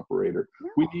 91 operator. No.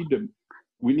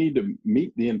 We need to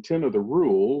meet the intent of the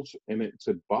rules, and it's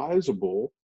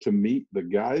advisable to meet the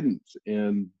guidance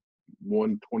in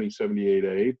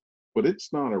 12078A, but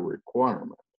it's not a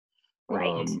requirement.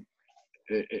 Right.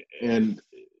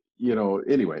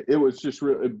 Anyway, it was just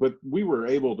really, but we were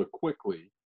able to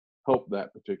quickly help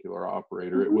that particular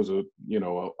operator. Mm-hmm. It was a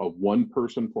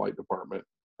one-person flight department.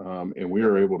 And we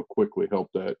were able to quickly help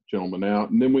that gentleman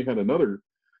out. And then we had another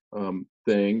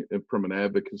thing from an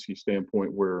advocacy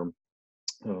standpoint where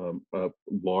a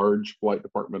large flight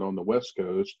department on the West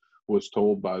Coast was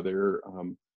told by their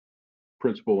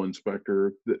principal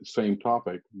inspector the same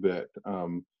topic, that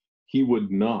he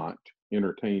would not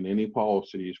entertain any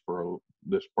policies for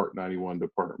this Part 91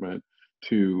 department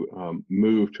to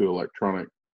move to electronic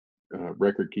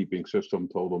record keeping system.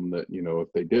 Told them that,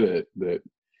 if they did it, that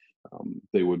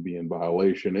they would be in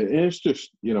violation. And it's just,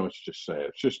 it's just sad.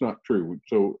 It's just not true.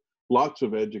 So lots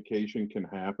of education can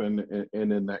happen.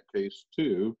 And in that case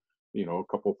too, a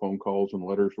couple phone calls and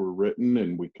letters were written,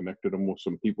 and we connected them with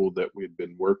some people that we'd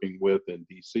been working with in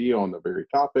DC on the very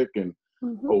topic. And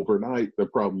overnight, the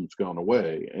problem's gone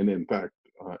away. And in fact,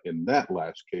 in that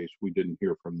last case, we didn't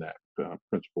hear from that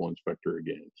principal inspector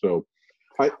again. So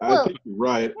I Well, think you're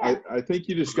right. yeah. I think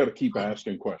you just got to keep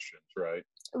asking questions, right?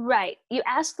 Right. You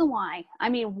ask the why. I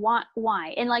mean,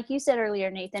 why? And like you said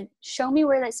earlier, Nathan, show me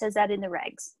where that says that in the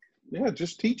regs. Yeah,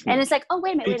 just teach And me. it's like, oh,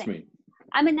 wait a minute. Teach me.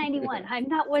 I'm a 91. Yeah. I'm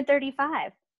not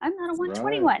 135. I'm not a Right,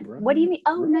 121. What do you mean?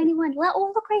 Oh, right. 91. Well,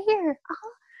 oh, look right here. Uh-huh.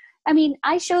 I mean,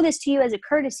 I show this to you as a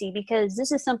courtesy because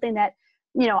this is something that,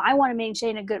 I want to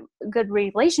maintain a good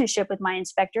relationship with my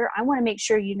inspector. I want to make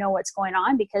sure you know what's going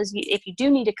on because if you do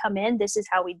need to come in, this is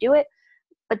how we do it.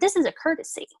 But this is a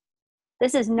courtesy.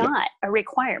 This is not a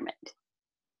requirement.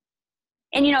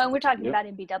 And, and we're talking about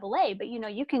MBAA, but,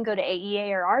 you can go to AEA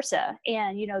or ARSA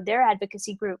and, their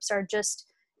advocacy groups are just,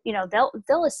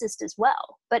 they'll assist as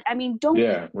well. But I mean,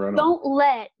 don't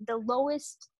let the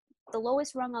lowest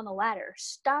rung on the ladder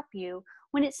stop you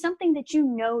when it's something that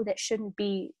that shouldn't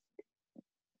be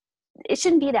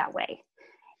that way.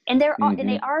 And and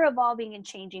they are evolving and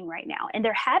changing right now, and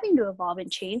they're having to evolve and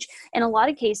change. In a lot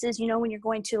of cases, when you're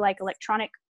going to like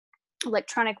electronic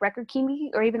record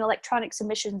keeping or even electronic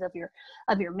submissions of your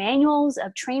manuals,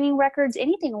 of training records,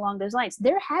 anything along those lines,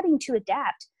 they're having to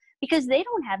adapt because they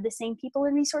don't have the same people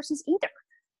and resources either.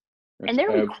 And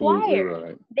they're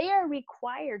required. They are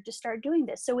required to start doing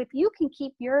this. So if you can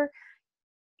keep your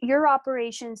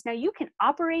operations, now you can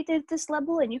operate at this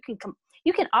level and you can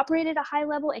operate at a high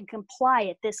level and comply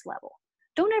at this level.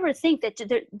 Don't ever think that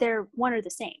they're one or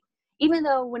the same. Even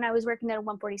though when I was working at a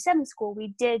 147 school,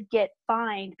 we did get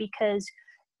fined because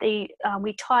we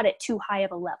taught at too high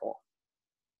of a level.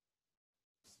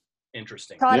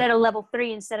 Interesting. Taught at a level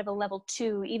 3 instead of a level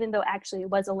 2, even though actually it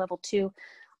was a level 2.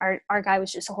 Our guy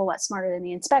was just a whole lot smarter than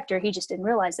the inspector. He just didn't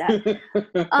realize that.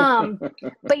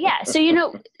 But yeah, so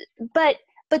but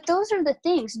those are the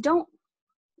things.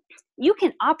 You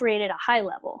can operate at a high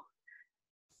level,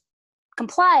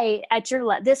 comply at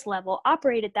this level,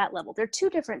 operate at that level. They're two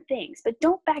different things, but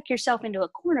don't back yourself into a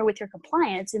corner with your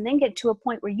compliance and then get to a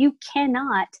point where you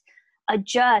cannot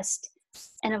adjust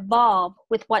and evolve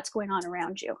with what's going on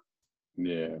around you.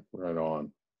 Yeah, right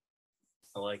on.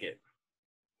 I like it.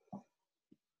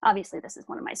 Obviously, this is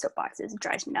one of my soapboxes. It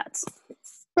drives me nuts.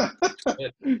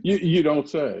 You don't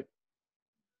say.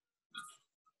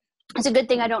 It's a good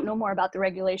thing I don't know more about the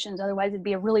regulations. Otherwise, it'd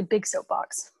be a really big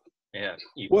soapbox. Yeah,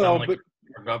 you sound like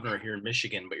our governor here in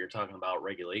Michigan, but you're talking about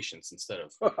regulations instead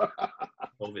of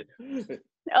COVID.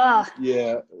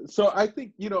 Yeah. So I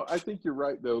think you're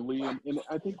right though, Liam. And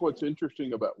I think what's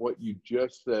interesting about what you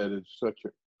just said is such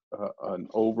an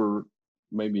overshadow,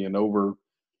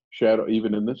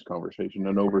 even in this conversation,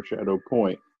 an overshadow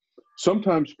point.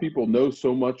 Sometimes people know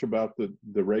so much about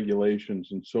the regulations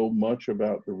and so much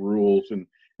about the rules.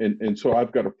 And so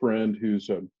I've got a friend who's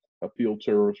a field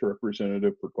service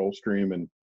representative for Gulfstream and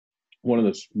one of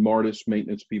the smartest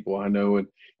maintenance people I know. And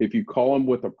if you call him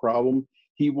with a problem,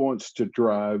 he wants to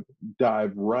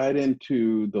dive right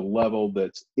into the level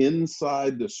that's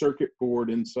inside the circuit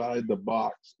board, inside the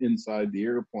box, inside the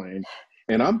airplane.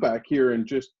 And I'm back here and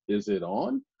just, is it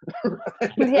on?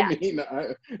 Right? Yeah. I mean,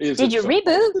 did you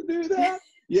reboot? To do that?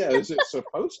 Yeah, is it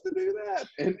supposed to do that?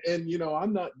 And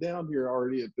I'm not down here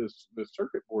already at this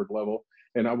circuit board level.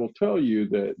 And I will tell you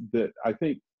that I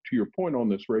think, to your point on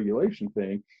this regulation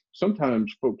thing,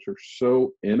 sometimes folks are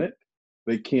so in it,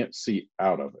 they can't see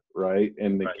out of it, right?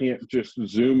 And they can't just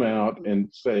zoom out and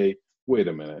say, wait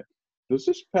a minute, does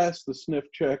this pass the sniff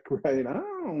check, right? I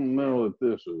don't know if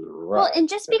this is right. Well, and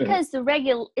just because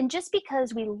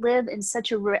we live in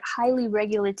such a highly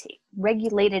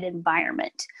regulated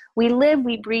environment, we live,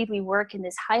 we breathe, we work in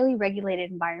this highly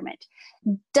regulated environment,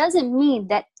 doesn't mean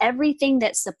that everything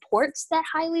that supports that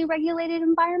highly regulated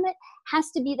environment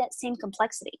has to be that same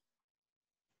complexity.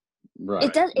 Right.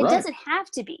 It doesn't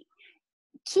have to be.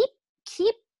 Keep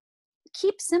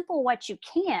simple what you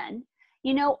can.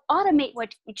 Automate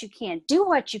what you can, do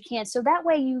what you can. So that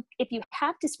way if you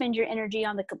have to spend your energy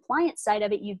on the compliance side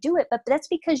of it, you do it. But that's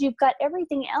because you've got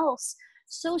everything else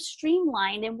so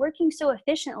streamlined and working so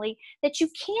efficiently that you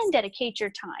can dedicate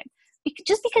your time.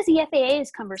 Just because the FAA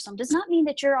is cumbersome does not mean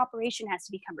that your operation has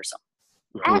to be cumbersome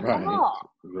at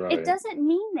all. Right. It doesn't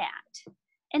mean that.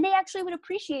 And they actually would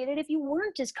appreciate it if you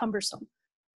weren't as cumbersome.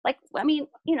 Like, I mean,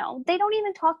 they don't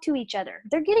even talk to each other.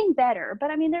 They're getting better, but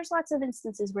I mean, there's lots of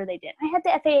instances where they did. I had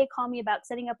the FAA call me about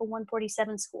setting up a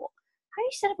 147 school. How do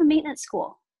you set up a maintenance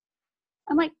school?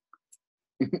 I'm like,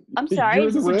 I'm sorry,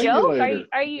 is this a joke?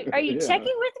 Are you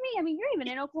checking with me? I mean, you're even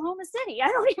in Oklahoma City. I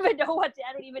don't even know how to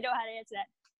answer that.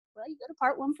 Well, you go to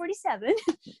part 147.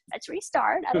 That's where you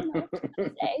start. I don't know what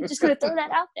to say. Just going to throw that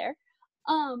out there.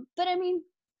 But I mean,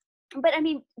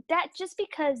 that just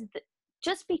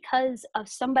because of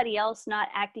somebody else not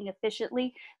acting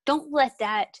efficiently, don't let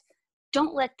that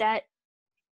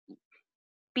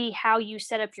be how you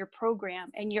set up your program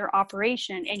and your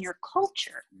operation and your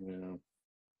culture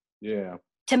Yeah.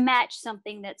 to match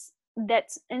something that's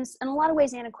in a lot of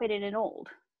ways antiquated and old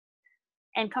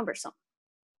and cumbersome.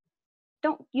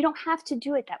 You don't have to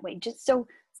do it that way. Just so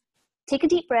take a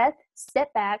deep breath,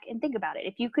 step back, and think about it.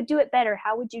 If you could do it better,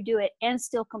 how would you do it and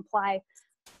still comply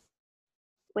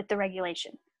with the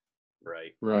regulation?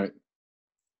 Right.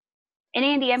 And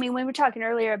Andy, I mean, when we were talking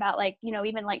earlier about like,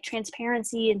 even like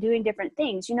transparency and doing different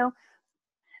things,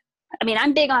 I mean,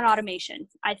 I'm big on automation.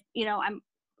 I'm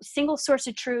single source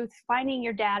of truth, finding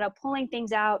your data, pulling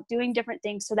things out, doing different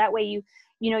things. So that way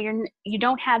you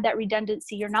don't have that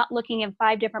redundancy. You're not looking in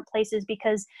 5 different places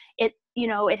because it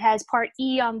has part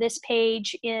E on this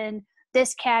page in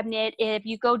this cabinet. If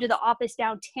you go to the office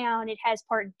downtown, it has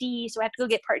part D. So I have to go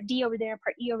get part D over there,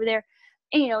 part E over there.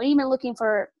 And, even looking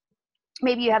for,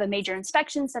 maybe you have a major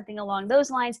inspection, something along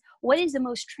those lines. What is the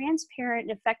most transparent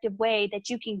and effective way that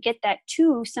you can get that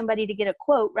to somebody to get a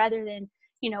quote, rather than,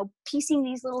 piecing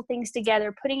these little things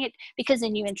together, putting it, because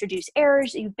then you introduce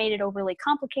errors, you've made it overly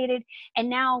complicated. And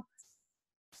now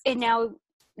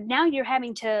you have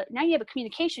a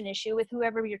communication issue with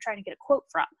whoever you're trying to get a quote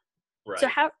from. Right. So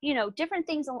how, different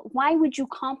things, why would you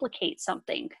complicate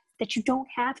something that you don't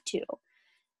have to?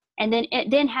 And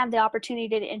then have the opportunity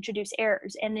to introduce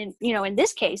errors. And then, in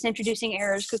this case, introducing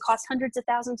errors could cost hundreds of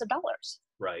thousands of dollars.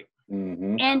 Right.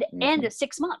 Mm-hmm. And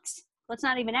 6 months. Let's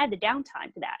not even add the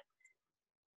downtime to that.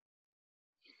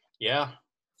 Yeah,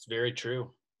 it's very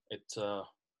true. It's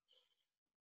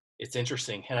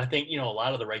interesting. And I think, a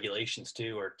lot of the regulations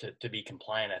too, are to be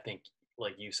compliant. I think,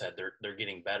 like you said, they're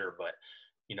getting better, but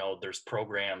there's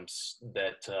programs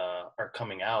that are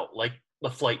coming out, like the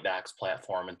Flight Docs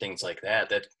platform and things like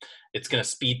that it's going to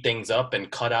speed things up and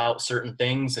cut out certain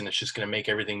things, and it's just going to make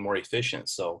everything more efficient.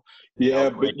 So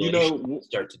but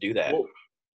start to do that.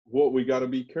 What we got to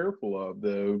be careful of,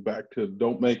 though, back to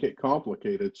don't make it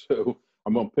complicated. So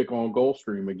I'm going to pick on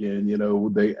Gulfstream again.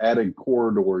 They added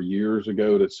Corridor years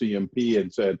ago to CMP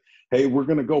and said, hey, we're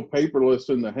going to go paperless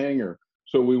in the hangar.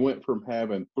 So we went from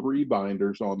having 3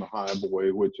 binders on the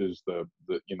Highboy, which is the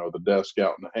desk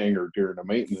out in the hangar during a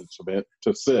maintenance event,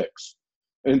 to 6.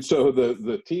 And so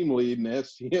the team lead and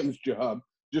STM's job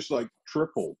just like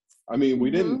tripled. I mean, we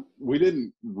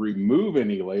didn't remove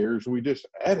any layers. We just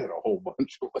added a whole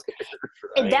bunch of layers.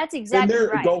 Right? And that's exactly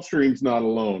right. Gulfstream's not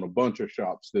alone. A bunch of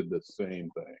shops did the same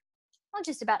thing. Well,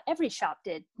 just about every shop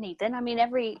did, Nathan. I mean,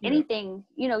 anything,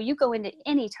 you go into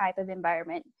any type of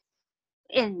environment,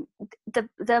 and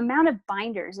the amount of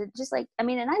binders, it just like, I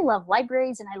mean, and I love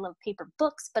libraries and I love paper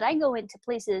books, but I go into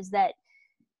places that,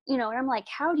 and I'm like,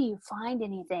 how do you find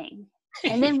anything?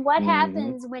 And then what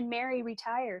happens when Mary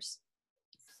retires?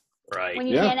 Right. When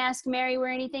you can't ask Mary where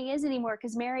anything is anymore,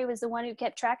 because Mary was the one who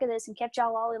kept track of this and kept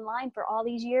y'all all in line for all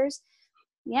these years.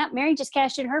 Yeah, Mary just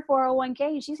cashed in her 401k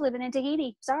and she's living in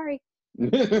Tahiti. Sorry.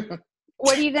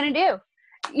 What are you going to do?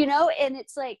 And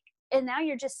it's like, and now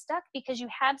you're just stuck because you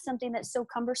have something that's so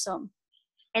cumbersome.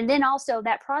 And then also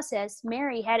that process,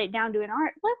 Mary had it down to an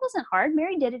art. Well, it wasn't hard.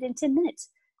 Mary did it in 10 minutes.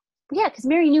 Yeah, because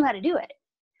Mary knew how to do it.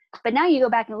 But now you go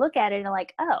back and look at it and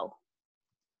like, oh,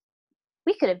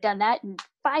 we could have done that in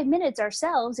 5 minutes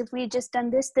ourselves if we had just done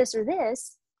this, this, or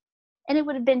this. And it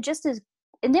would have been just as,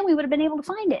 and then we would have been able to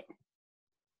find it.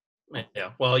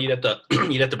 Yeah. Well, you'd have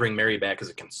to bring Mary back as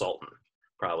a consultant.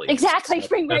 Probably. Exactly.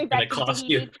 Bring Mary back. That's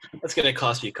going to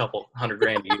cost you a couple $100,000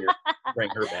 a year to bring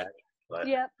her back. But.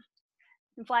 Yep.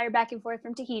 And fly her back and forth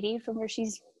from Tahiti, from where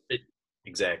she's.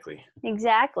 Exactly.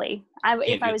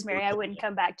 If I was Mary, I wouldn't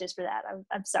come back just for that.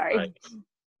 I'm sorry.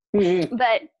 Right.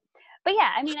 But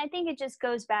yeah, I mean, I think it just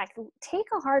goes back. Take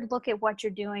a hard look at what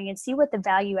you're doing and see what the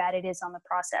value added is on the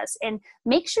process, and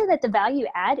make sure that the value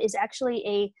add is actually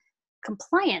a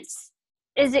compliance.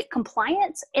 Is it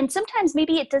compliance? And sometimes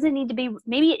maybe it doesn't need to be,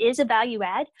 maybe it is a value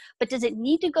add, but does it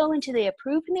need to go into the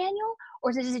approved manual,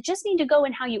 or does it just need to go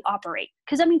in how you operate?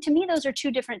 Because I mean, to me, those are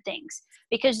 2 different things,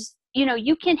 because,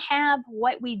 you can have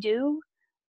what we do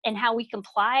and how we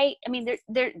comply. I mean,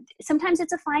 sometimes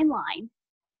it's a fine line,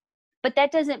 but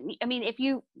that doesn't, I mean, if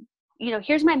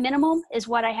here's my minimum is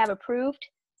what I have approved.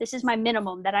 This is my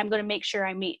minimum that I'm going to make sure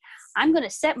I meet. I'm going to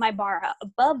set my bar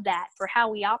above that for how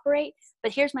we operate,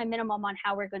 but here's my minimum on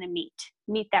how we're going to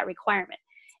meet that requirement.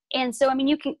 And so, I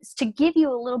mean, to give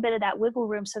you a little bit of that wiggle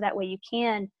room, so that way you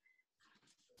can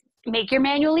make your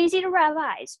manual easy to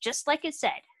revise, just like it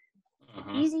said.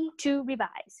 Mm-hmm. Easy to revise.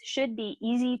 Should be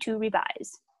easy to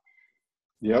revise.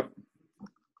 Yep.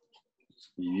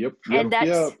 And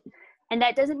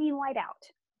that doesn't mean white out.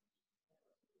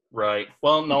 Right.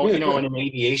 Well, no, in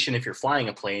aviation, if you're flying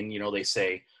a plane, they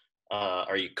say,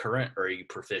 are you current or are you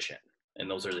proficient? And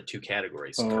those are the two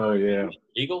categories. Oh, Current yeah. means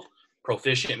legal.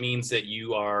 Proficient means that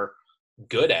you are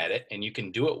good at it and you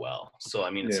can do it well. So, I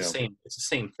mean, it's Yeah. the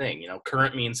same thing, you know.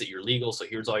 Current means that you're legal. So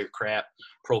here's all your crap.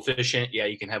 Proficient. Yeah,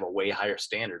 you can have a way higher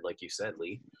standard, like you said,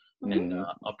 Lee, and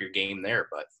up your game there.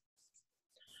 But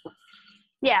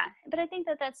yeah, but I think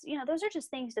that that's, you know, those are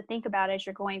just things to think about as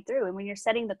you're going through. And when you're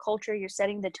setting the culture, you're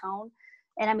setting the tone.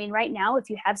 And I mean, right now, if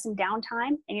you have some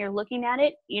downtime and you're looking at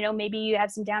it, you know, maybe you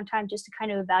have some downtime just to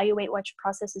kind of evaluate what your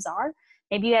processes are.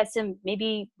 Maybe you have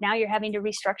maybe now you're having to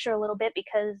restructure a little bit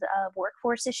because of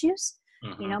workforce issues.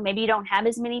 You know, maybe you don't have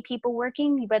as many people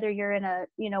working, whether you're in a,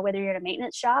 you know, whether you're in a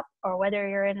maintenance shop or whether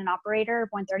you're in an operator,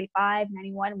 135,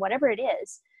 91, whatever it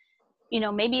is. You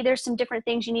know, maybe there's some different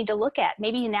things you need to look at.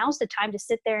 Maybe now's the time to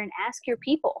sit there and ask your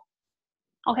people,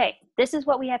 okay, this is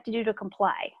what we have to do to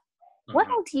comply. What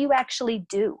all do you actually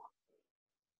do?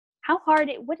 How hard,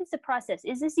 what is the process?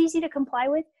 Is this easy to comply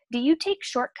with? Do you take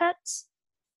shortcuts?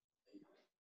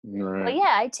 Right. Well,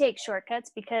 yeah, I take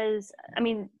shortcuts because, I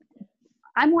mean,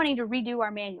 I'm wanting to redo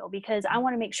our manual because I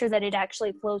want to make sure that it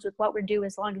actually flows with what we're doing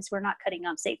as long as we're not cutting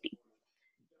on safety.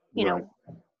 You know,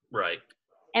 right.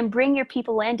 And bring your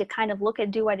people in to kind of look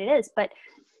and do what it is. But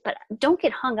don't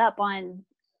get hung up on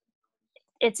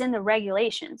it's in the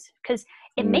regulations, because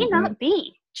it may not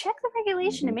be. Check the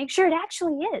regulation and make sure it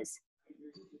actually is.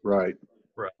 Right.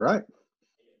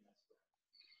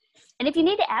 And if you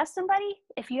need to ask somebody,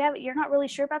 if you're not really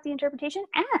sure about the interpretation,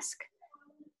 ask.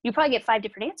 You probably get 5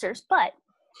 different answers, but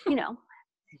you know,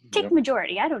 take the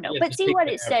majority. I don't know, but see what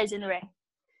it says in the reg.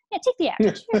 Yeah, take the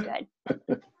average. You're good.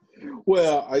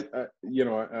 Well, I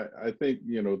think,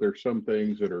 you know, there's some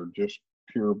things that are just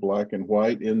pure black and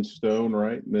white in stone,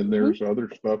 right? And then there's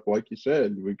other stuff, like you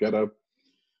said, we've got to,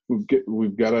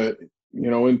 you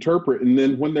know, interpret. And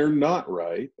then when they're not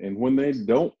right and when they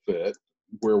don't fit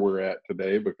where we're at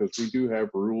today, because we do have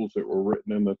rules that were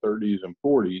written in the 30s and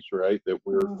 40s, right, that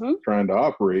we're trying to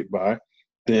operate by,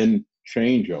 then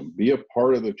change them. Be a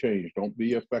part of the change. Don't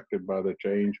be affected by the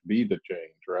change. Be the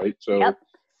change, right? So,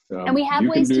 and we have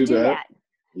ways to do that.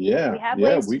 Yeah, we have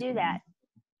ways to do that.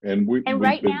 And we've been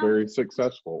very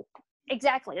successful.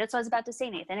 Exactly. That's what I was about to say,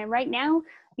 Nathan. And right now,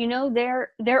 you know,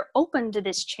 they're open to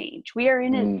this change. We are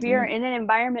in an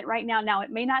environment right now. Now, it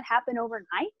may not happen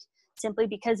overnight simply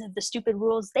because of the stupid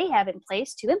rules they have in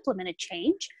place to implement a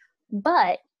change.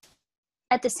 But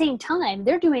at the same time,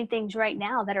 they're doing things right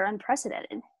now that are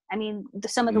unprecedented. I mean,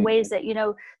 some of the ways that, you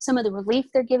know, some of the relief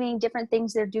they're giving, different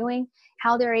things they're doing,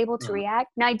 how they're able to react.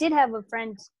 Now, I did have a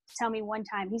friend tell me one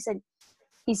time, he said,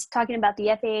 he's talking about the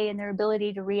FAA and their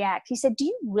ability to react. He said, do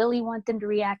you really want them to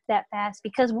react that fast?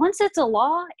 Because once it's a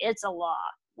law, it's a law.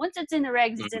 Once it's in the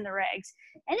regs, it's in the regs.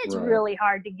 And it's really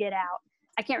hard to get out.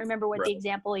 I can't remember what the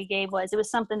example he gave was. It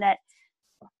was something that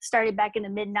started back in the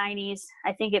mid-90s.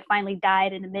 I think it finally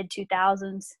died in the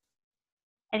mid-2000s.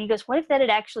 And he goes, what if that had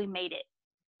actually made it?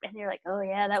 And you're like, oh,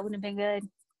 yeah, that wouldn't have been good.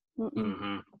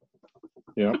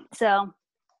 Yeah. So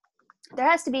there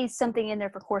has to be something in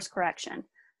there for course correction.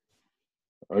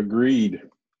 Agreed.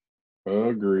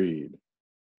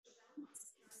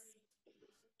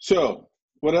 So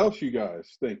what else you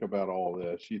guys think about all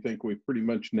this? You think we pretty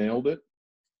much nailed it?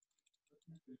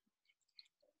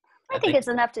 I think it's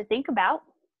enough to think about.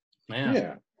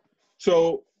 Yeah.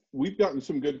 So we've gotten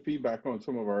some good feedback on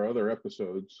some of our other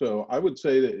episodes. So I would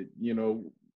say that, you know,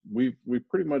 we've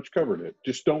pretty much covered it.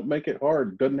 Just don't make it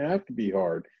hard. It doesn't have to be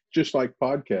hard. Just like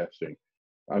podcasting.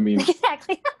 I mean,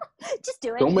 exactly. Just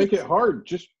do it. Don't make it hard.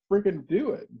 Just freaking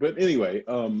do it. But anyway,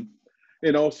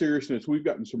 in all seriousness, we've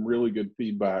gotten some really good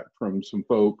feedback from some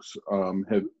folks,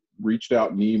 have reached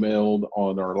out and emailed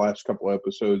on our last couple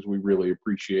episodes. We really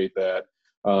appreciate that.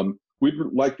 We'd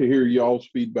like to hear y'all's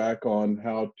feedback on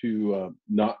how to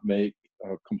not make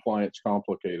compliance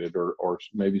complicated, or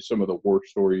maybe some of the war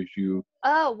stories you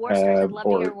war stories. I'd love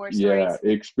to hear war stories.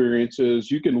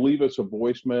 Experiences. You can leave us a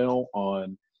voicemail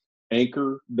on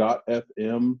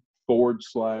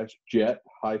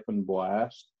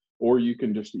anchor.fm/jet-blast, or you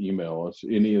can just email us,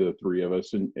 any of the three of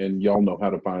us, and y'all know how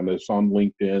to find us on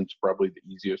LinkedIn. It's probably the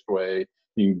easiest way.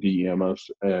 You can DM us,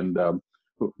 and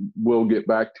we'll get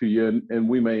back to you, and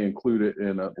we may include it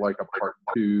in a part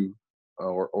 2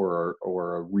 or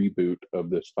a reboot of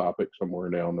this topic somewhere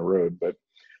down the road. But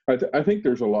I think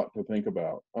there's a lot to think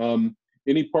about.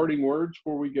 Any parting words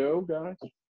before we go, guys?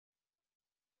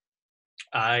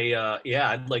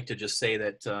 I'd like to just say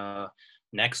that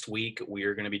next week we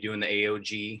are going to be doing the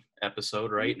AOG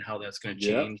episode, right? And how that's going to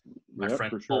change. My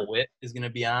friend Paul Witt is going to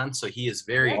be on, so he is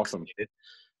very excited,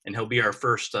 and he'll be our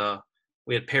first.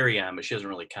 We had Perry on, but she doesn't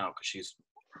really count because she's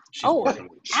She's Oh. working.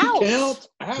 She Ouch. counts.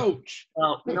 Ouch.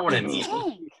 Well, you know what I mean.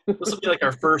 Dang. This will be like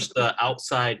our first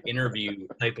outside interview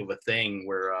type of a thing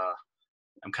where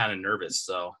I'm kind of nervous.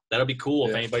 So that'll be cool.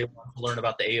 If Yeah. anybody wants to learn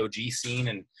about the AOG scene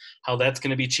and how that's going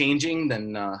to be changing,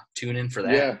 then tune in for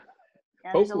that. Yeah.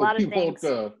 Yeah, there's a lot of things.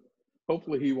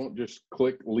 Hopefully he won't just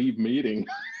click leave meeting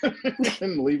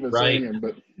and leave us Right. hanging.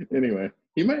 But anyway,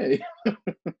 he may.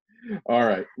 All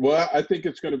right. Well, I think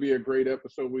it's going to be a great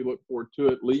episode. We look forward to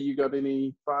it. Lee, you got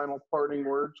any final parting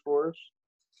words for us?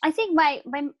 I think I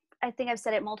think I've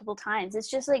said it multiple times. It's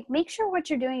just like, make sure what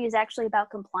you're doing is actually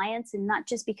about compliance and not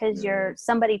just because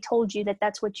somebody told you that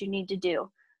that's what you need to do.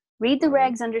 Read the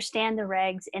regs, understand the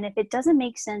regs, and if it doesn't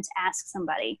make sense, ask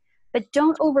somebody. But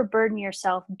don't overburden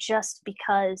yourself just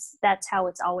because that's how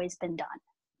it's always been done.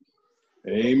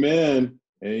 Amen.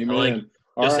 Amen.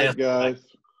 All right, guys.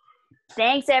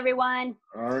 Thanks, everyone.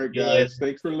 All right, See you later. guys.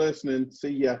 Thanks for listening. See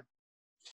ya.